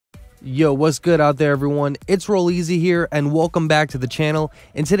Yo, what's good out there, everyone? It's Rolleezy here, and welcome back to the channel.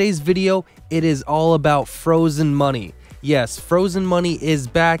 In today's video, it is all about frozen money. Yes, frozen money is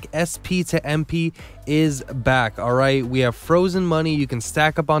back. SP to MP is back. All right, we have frozen money you can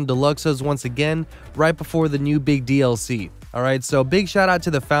stack up on Deluxos once again right before the new big DLC. All right, so big shout out to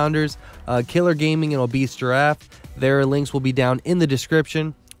the founders, Killer Gaming and Obese Giraffe. Their links will be down in the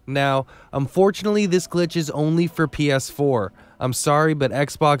description. Now, unfortunately, this glitch is only for PS4. I'm sorry, but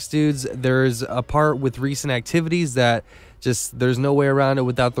Xbox dudes, there's a part with recent activities that just there's no way around it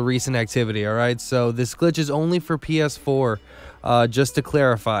without the recent activity. All right, so this glitch is only for PS4, just to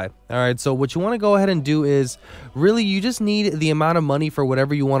clarify. All right, so what you want to go ahead and do is really you just need the amount of money for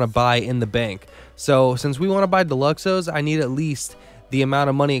whatever you want to buy in the bank. So since we want to buy Deluxos, I need at least the amount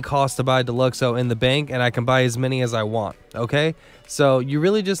of money it costs to buy Deluxo in the bank, and I can buy as many as I want. Okay, so you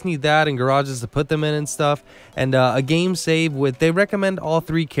really just need that and garages to put them in and stuff, and a game save with, they recommend all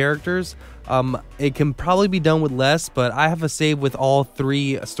 3 characters. It can probably be done with less, but I have a save with all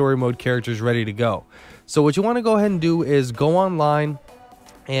 3 story mode characters ready to go. So what you want to go ahead and do is go online,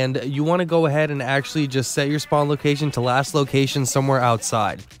 and you want to go ahead and actually just set your spawn location to last location somewhere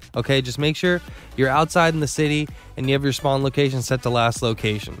outside. Okay, just make sure you're outside in the city and you have your spawn location set to last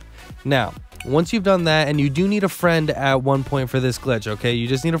location. Now, once you've done that, and you do need a friend at one point for this glitch, okay? You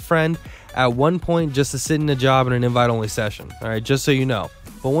just need a friend at one point just to sit in a job in an invite-only session, all right? Just so you know.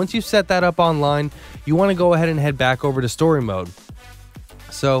 But once you've set that up online, you want to go ahead and head back over to story mode.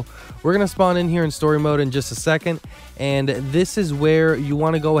 So we're going to spawn in here in story mode in just a second, and this is where you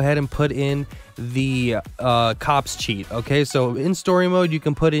want to go ahead and put in the cops cheat. Okay, so in story mode you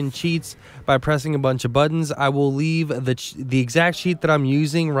can put in cheats by pressing a bunch of buttons. I will leave the exact cheat that I'm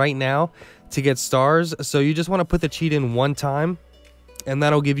using right now to get stars, so you just want to put the cheat in one time and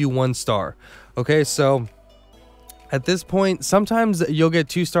that'll give you 1 star. Okay, so at this point sometimes you'll get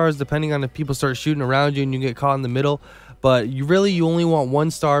 2 stars depending on if people start shooting around you and you get caught in the middle, but you only want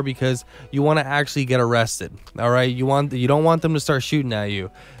 1 star because you want to actually get arrested. All right, you don't want them to start shooting at you.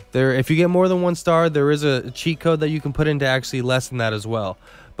 If you get more than 1 star, there is a cheat code that you can put in to actually lessen that as well.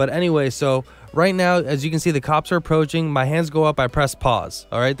 But anyway, so right now, as you can see, the cops are approaching. My hands go up, I press pause.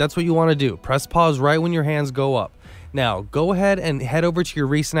 All right, that's what you want to do. Press pause right when your hands go up. Now, go ahead and head over to your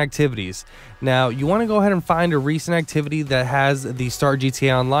recent activities. Now, you want to go ahead and find a recent activity that has the Start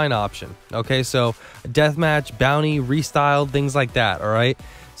GTA Online option. Okay, so deathmatch, bounty, restyle, things like that, all right?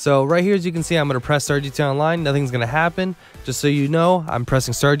 So right here, as you can see, I'm going to press Start GTA Online. Nothing's going to happen. Just so you know, I'm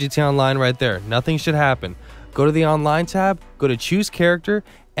pressing Start GTA Online right there. Nothing should happen. Go to the Online tab, go to Choose Character,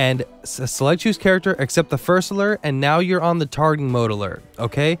 and select Choose Character, accept the first alert, and now you're on the targeting mode alert,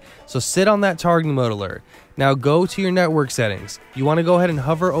 okay? So sit on that targeting mode alert. Now go to your network settings. You want to go ahead and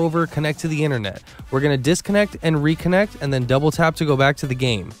hover over Connect to the Internet. We're going to disconnect and reconnect, and then double tap to go back to the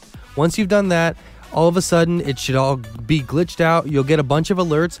game. Once you've done that, all of a sudden it should all be glitched out. You'll get a bunch of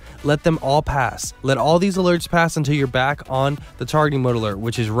alerts. Let them all pass. Let all these alerts pass until you're back on the targeting mode alert,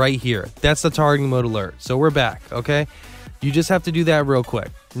 which is right here. That's the targeting mode alert. So we're back, okay? You just have to do that real quick.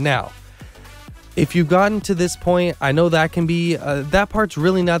 Now, if you've gotten to this point, I know that can be, that part's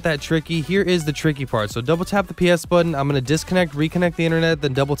really not that tricky. Here is the tricky part. So double tap the PS button. I'm going to disconnect, reconnect the internet,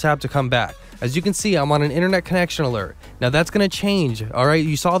 then double tap to come back. As you can see, I'm on an internet connection alert. Now that's going to change. All right,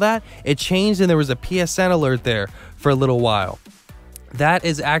 you saw that? It changed and there was a PSN alert there for a little while. That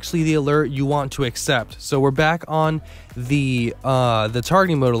is actually the alert you want to accept. So we're back on the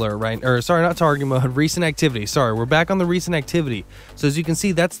targeting mode alert, right? Or sorry, not targeting mode, recent activity. Sorry, we're back on the recent activity. So as you can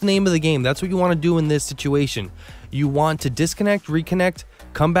see, that's the name of the game. That's what you want to do in this situation. You want to disconnect, reconnect,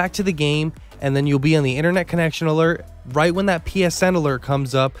 come back to the game, and then you'll be on the internet connection alert. Right when that PSN alert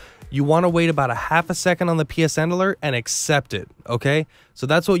comes up, you want to wait about a half a second on the PSN alert and accept it, okay? So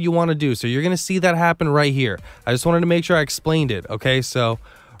that's what you want to do. So you're going to see that happen right here. I just wanted to make sure I explained it, okay? So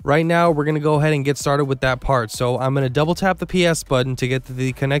right now, we're going to go ahead and get started with that part. So I'm going to double tap the PS button to get to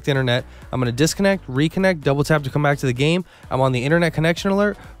the connect internet. I'm going to disconnect, reconnect, double tap to come back to the game. I'm on the internet connection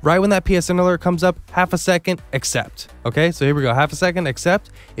alert. Right when that PSN alert comes up, half a second, accept. Okay, so here we go, half a second,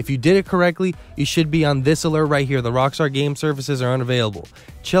 accept. If you did it correctly, you should be on this alert right here. The Rockstar game services are unavailable.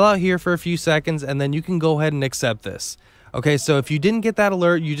 Chill out here for a few seconds, and then you can go ahead and accept this. Okay, so if you didn't get that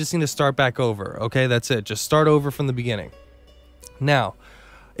alert, you just need to start back over. Okay, that's it. Just start over from the beginning. Now,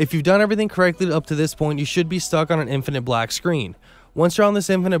 if you've done everything correctly up to this point, you should be stuck on an infinite black screen. Once you're on this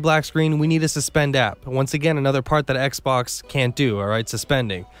infinite black screen, we need a suspend app. Once again, another part that Xbox can't do, all right,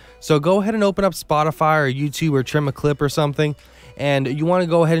 suspending. So go ahead and open up Spotify or YouTube or trim a clip or something, and you want to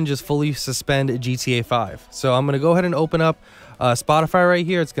go ahead and just fully suspend GTA 5. So I'm going to go ahead and open up Spotify right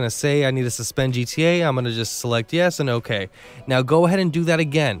here, it's going to say I need to suspend GTA. I'm going to just select yes and okay. Now go ahead and do that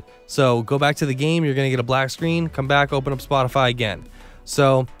again. So go back to the game, you're going to get a black screen, come back, open up Spotify again.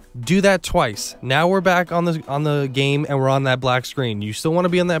 So do that twice. Now we're back on the game and we're on that black screen. You still want to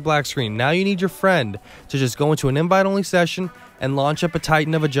be on that black screen. Now you need your friend to just go into an invite only session and launch up a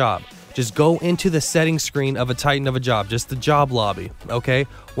Titan of a job. Just go into the settings screen of a Titan of a job, just the job lobby, okay?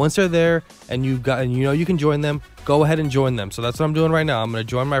 Once they're there and you know you can join them, go ahead and join them. So that's what I'm doing right now. I'm going to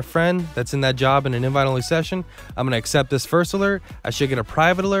join my friend that's in that job in an invite-only session. I'm going to accept this first alert. I should get a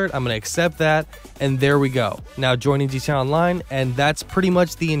private alert. I'm going to accept that, and there we go. Now joining GTA Online, and that's pretty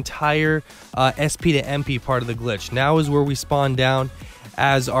much the entire SP to MP part of the glitch. Now is where we spawn down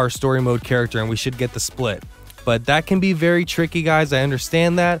as our story mode character, and we should get the split. But that can be very tricky, guys. I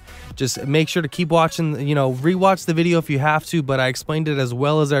understand that. Just make sure to keep watching, you know, rewatch the video if you have to, but I explained it as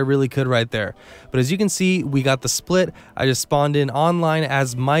well as I really could right there. But as you can see, we got the split. I just spawned in online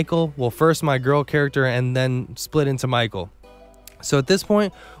as Michael. Well, first my girl character and then split into Michael. So at this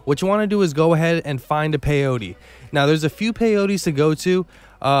point, what you want to do is go ahead and find a peyote. Now, there's a few peyotes to go to.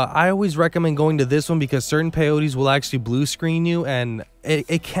 I always recommend going to this one because certain peyotes will actually blue screen you, and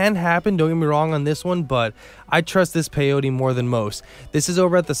it can happen, don't get me wrong on this one, but I trust this peyote more than most. This is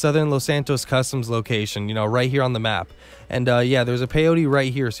over at the Southern Los Santos Customs location, you know, right here on the map. And yeah, there's a peyote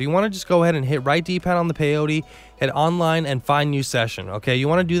right here. So you want to just go ahead and hit right D-pad on the peyote, hit online, and find new session. Okay, you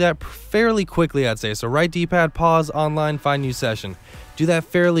want to do that fairly quickly, I'd say. So right D-pad, pause, online, find new session. Do that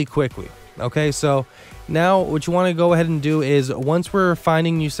fairly quickly. Okay, so now what you want to go ahead and do is once we're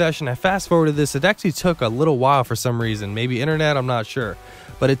finding new session, I fast forwarded this. It actually took a little while for some reason, maybe internet, I'm not sure,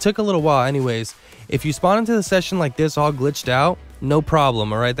 but it took a little while. Anyways, if you spawn into the session like this all glitched out, no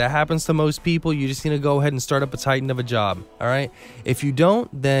problem. All right, that happens to most people. You just need to go ahead and start up a Titan of a job. All right, if you don't,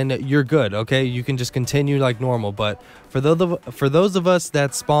 then you're good. Okay, you can just continue like normal. But for those of us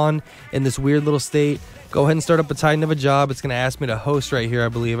that spawn in this weird little state, go ahead and start up a Titan of a job. It's gonna ask me to host right here, I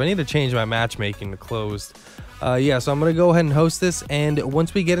believe. I need to change my matchmaking to closed. Yeah, so I'm gonna go ahead and host this, and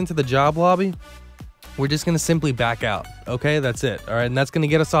once we get into the job lobby, we're just going to simply back out. Okay, that's it. All right, and that's going to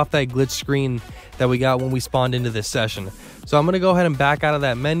get us off that glitch screen that we got when we spawned into this session. So I'm going to go ahead and back out of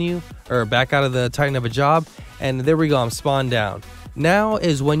that menu, or back out of the Titan of a job, and there we go, I'm spawned down. Now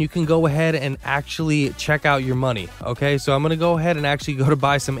is when you can go ahead and actually check out your money. Okay, so I'm going to go ahead and actually go to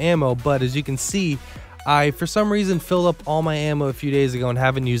buy some ammo, but as you can see, I, for some reason, filled up all my ammo a few days ago and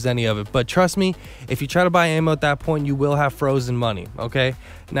haven't used any of it. But trust me, if you try to buy ammo at that point, you will have frozen money, okay?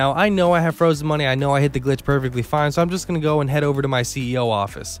 Now, I know I have frozen money. I know I hit the glitch perfectly fine, so I'm just going to go and head over to my CEO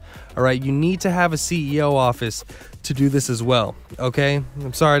office, all right? You need to have a CEO office to do this as well, okay?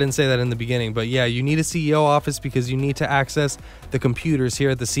 I'm sorry I didn't say that in the beginning, but yeah, you need a CEO office because you need to access the computers here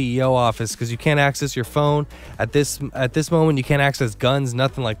at the CEO office because you can't access your phone. At this moment, you can't access guns,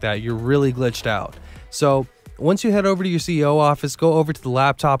 nothing like that. You're really glitched out. So once you head over to your CEO office, go over to the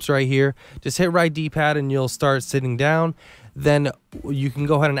laptops right here, just hit right D-pad and you'll start sitting down. Then you can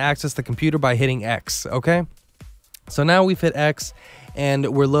go ahead and access the computer by hitting X, okay? So now we've hit X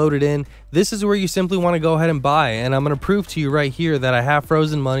and we're loaded in. This is where you simply want to go ahead and buy, and I'm going to prove to you right here that I have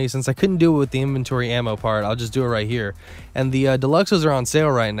frozen money. Since I couldn't do it with the inventory ammo part, I'll just do it right here. And the deluxes are on sale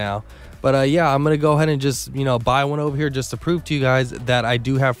right now. But yeah, I'm going to go ahead and just, you know, buy one over here just to prove to you guys that I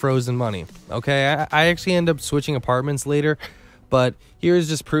do have frozen money. Okay, I actually end up switching apartments later, but here's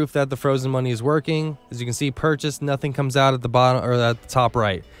just proof that the frozen money is working. As you can see, purchase, nothing comes out at the bottom or at the top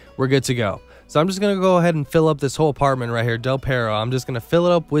right. We're good to go. So I'm just going to go ahead and fill up this whole apartment right here, Del Perro. I'm just going to fill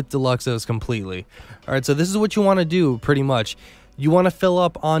it up with deluxos completely. All right, so this is what you want to do pretty much. You want to fill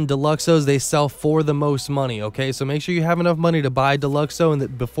up on deluxos. They sell for the most money, okay? So make sure you have enough money to buy deluxo, and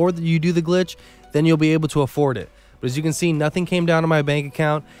that before you do the glitch, then you'll be able to afford it. But as you can see, nothing came down to my bank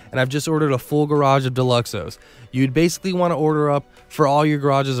account, and I've just ordered a full garage of deluxos. You'd basically want to order up for all your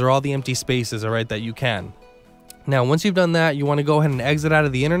garages or all the empty spaces, all right, that you can. Now, once you've done that, you want to go ahead and exit out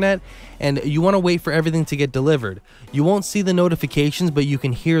of the internet, and you want to wait for everything to get delivered. You won't see the notifications, but you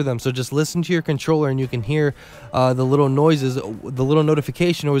can hear them. So just listen to your controller, and you can hear the little noises, the little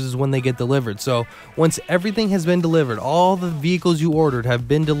notification noises when they get delivered. So once everything has been delivered, all the vehicles you ordered have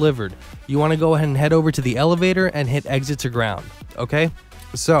been delivered, you want to go ahead and head over to the elevator and hit exit to ground, okay?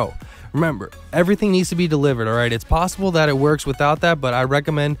 So remember, everything needs to be delivered, all right? It's possible that it works without that, but I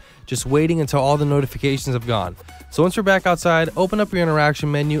recommend just waiting until all the notifications have gone. So once you're back outside, open up your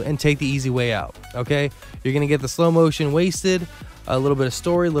interaction menu and take the easy way out, okay? You're going to get the slow motion wasted, a little bit of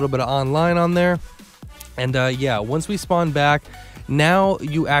story, a little bit of online on there. And yeah, once we spawn back, now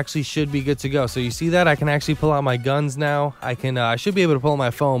you actually should be good to go. So you see that? I can actually pull out my guns now. I should be able to pull out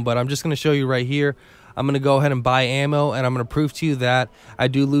my phone, but I'm just going to show you right here. I'm going to go ahead and buy ammo, and I'm going to prove to you that I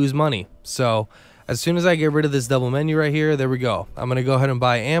do lose money. So as soon as I get rid of this double menu right here, there we go. I'm going to go ahead and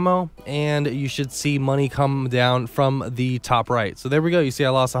buy ammo, and you should see money come down from the top right. So there we go. You see I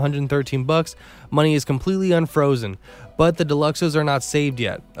lost 113 bucks. Money is completely unfrozen, but the deluxos are not saved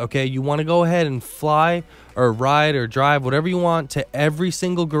yet. Okay, you want to go ahead and fly or ride or drive, whatever you want, to every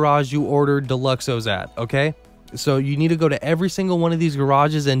single garage you ordered deluxos at. Okay, so you need to go to every single one of these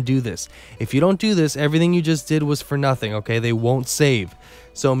garages and do this. If you don't do this, everything you just did was for nothing. Okay, they won't save.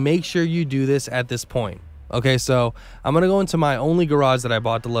 So make sure you do this at this point. Okay, so I'm going to go into my only garage that I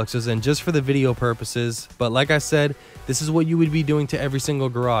bought deluxes in just for the video purposes. But like I said, this is what you would be doing to every single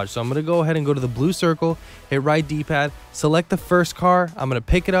garage. So I'm going to go ahead and go to the blue circle, hit right D-pad, select the first car. I'm going to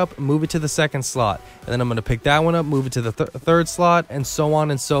pick it up, move it to the second slot. And then I'm going to pick that one up, move it to the third slot, and so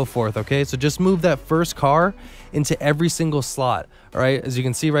on and so forth. Okay, so just move that first car into every single slot. All right, as you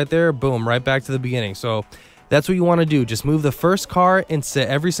can see right there, boom, right back to the beginning. So that's what you want to do. Just move the first car into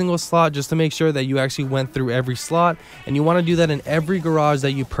every single slot just to make sure that you actually went through every slot. And you want to do that in every garage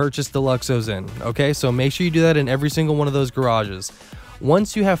that you purchase deluxos in. Okay, so make sure you do that in every single one of those garages.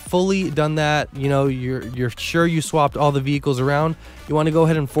 Once you have fully done that, you know, you're sure you swapped all the vehicles around, you want to go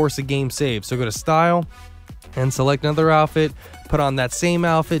ahead and force a game save. So go to Style and select another outfit, put on that same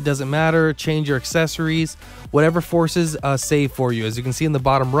outfit, doesn't matter, change your accessories, whatever forces a save for you. As you can see in the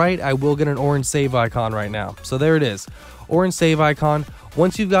bottom right, I will get an orange save icon right now. So there it is, orange save icon.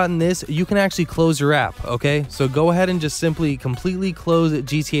 Once you've gotten this, you can actually close your app. Okay, so go ahead and just simply completely close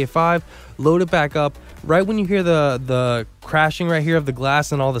GTA 5, load it back up. Right when you hear the crashing right here of the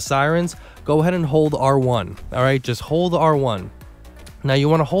glass and all the sirens, go ahead and hold R1. All right, just hold R1. Now you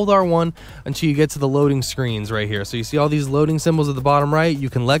want to hold R1 until you get to the loading screens right here. So you see all these loading symbols at the bottom right. You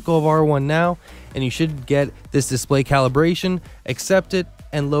can let go of R1 now, and you should get this display calibration, accept it,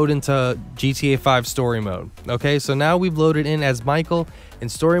 and load into GTA 5 story mode. Okay, so now we've loaded in as Michael in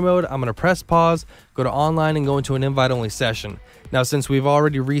story mode. I'm going to press pause, go to online, and go into an invite-only session. Now, since we've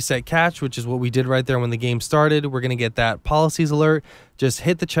already reset catch, which is what we did right there when the game started, we're going to get that policies alert. Just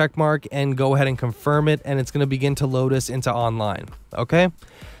hit the check mark and go ahead and confirm it, and it's going to begin to load us into online. Okay,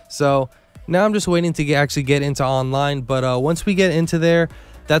 so now I'm just waiting to actually get into online, but once we get into there,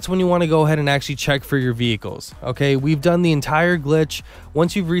 that's when you want to go ahead and actually check for your vehicles. Okay, we've done the entire glitch.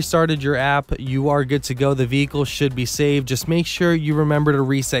 Once you've restarted your app, you are good to go. The vehicle should be saved. Just make sure you remember to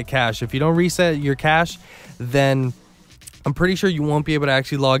reset cache. If you don't reset your cache, then I'm pretty sure you won't be able to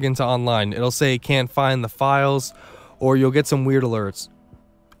actually log into online. It'll say can't find the files, or you'll get some weird alerts.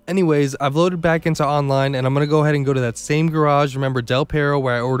 Anyways, I've loaded back into online, and I'm going to go ahead and go to that same garage, remember Del Perro,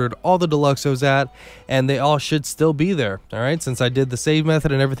 where I ordered all the deluxos at, and they all should still be there, all right, since I did the save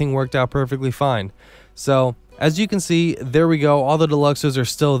method and everything worked out perfectly fine. So as you can see, there we go, all the deluxos are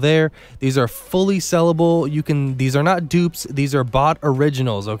still there. These are fully sellable. These are not dupes, these are bought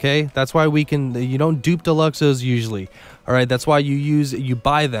originals. Okay, that's why you don't dupe deluxos usually. All right, that's why you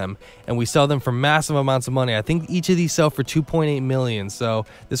buy them, and we sell them for massive amounts of money. I think each of these sell for 2.8 million, so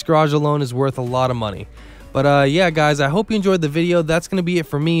this garage alone is worth a lot of money. But yeah, guys, I hope you enjoyed the video. That's going to be it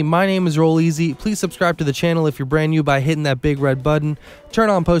for me. My name is Rolleezy. Please subscribe to the channel if you're brand new by hitting that big red button. Turn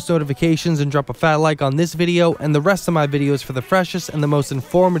on post notifications and drop a fat like on this video and the rest of my videos for the freshest and the most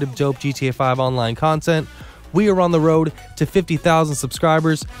informative dope GTA 5 online content. We are on the road to 50,000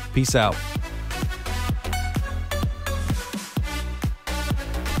 subscribers. Peace out.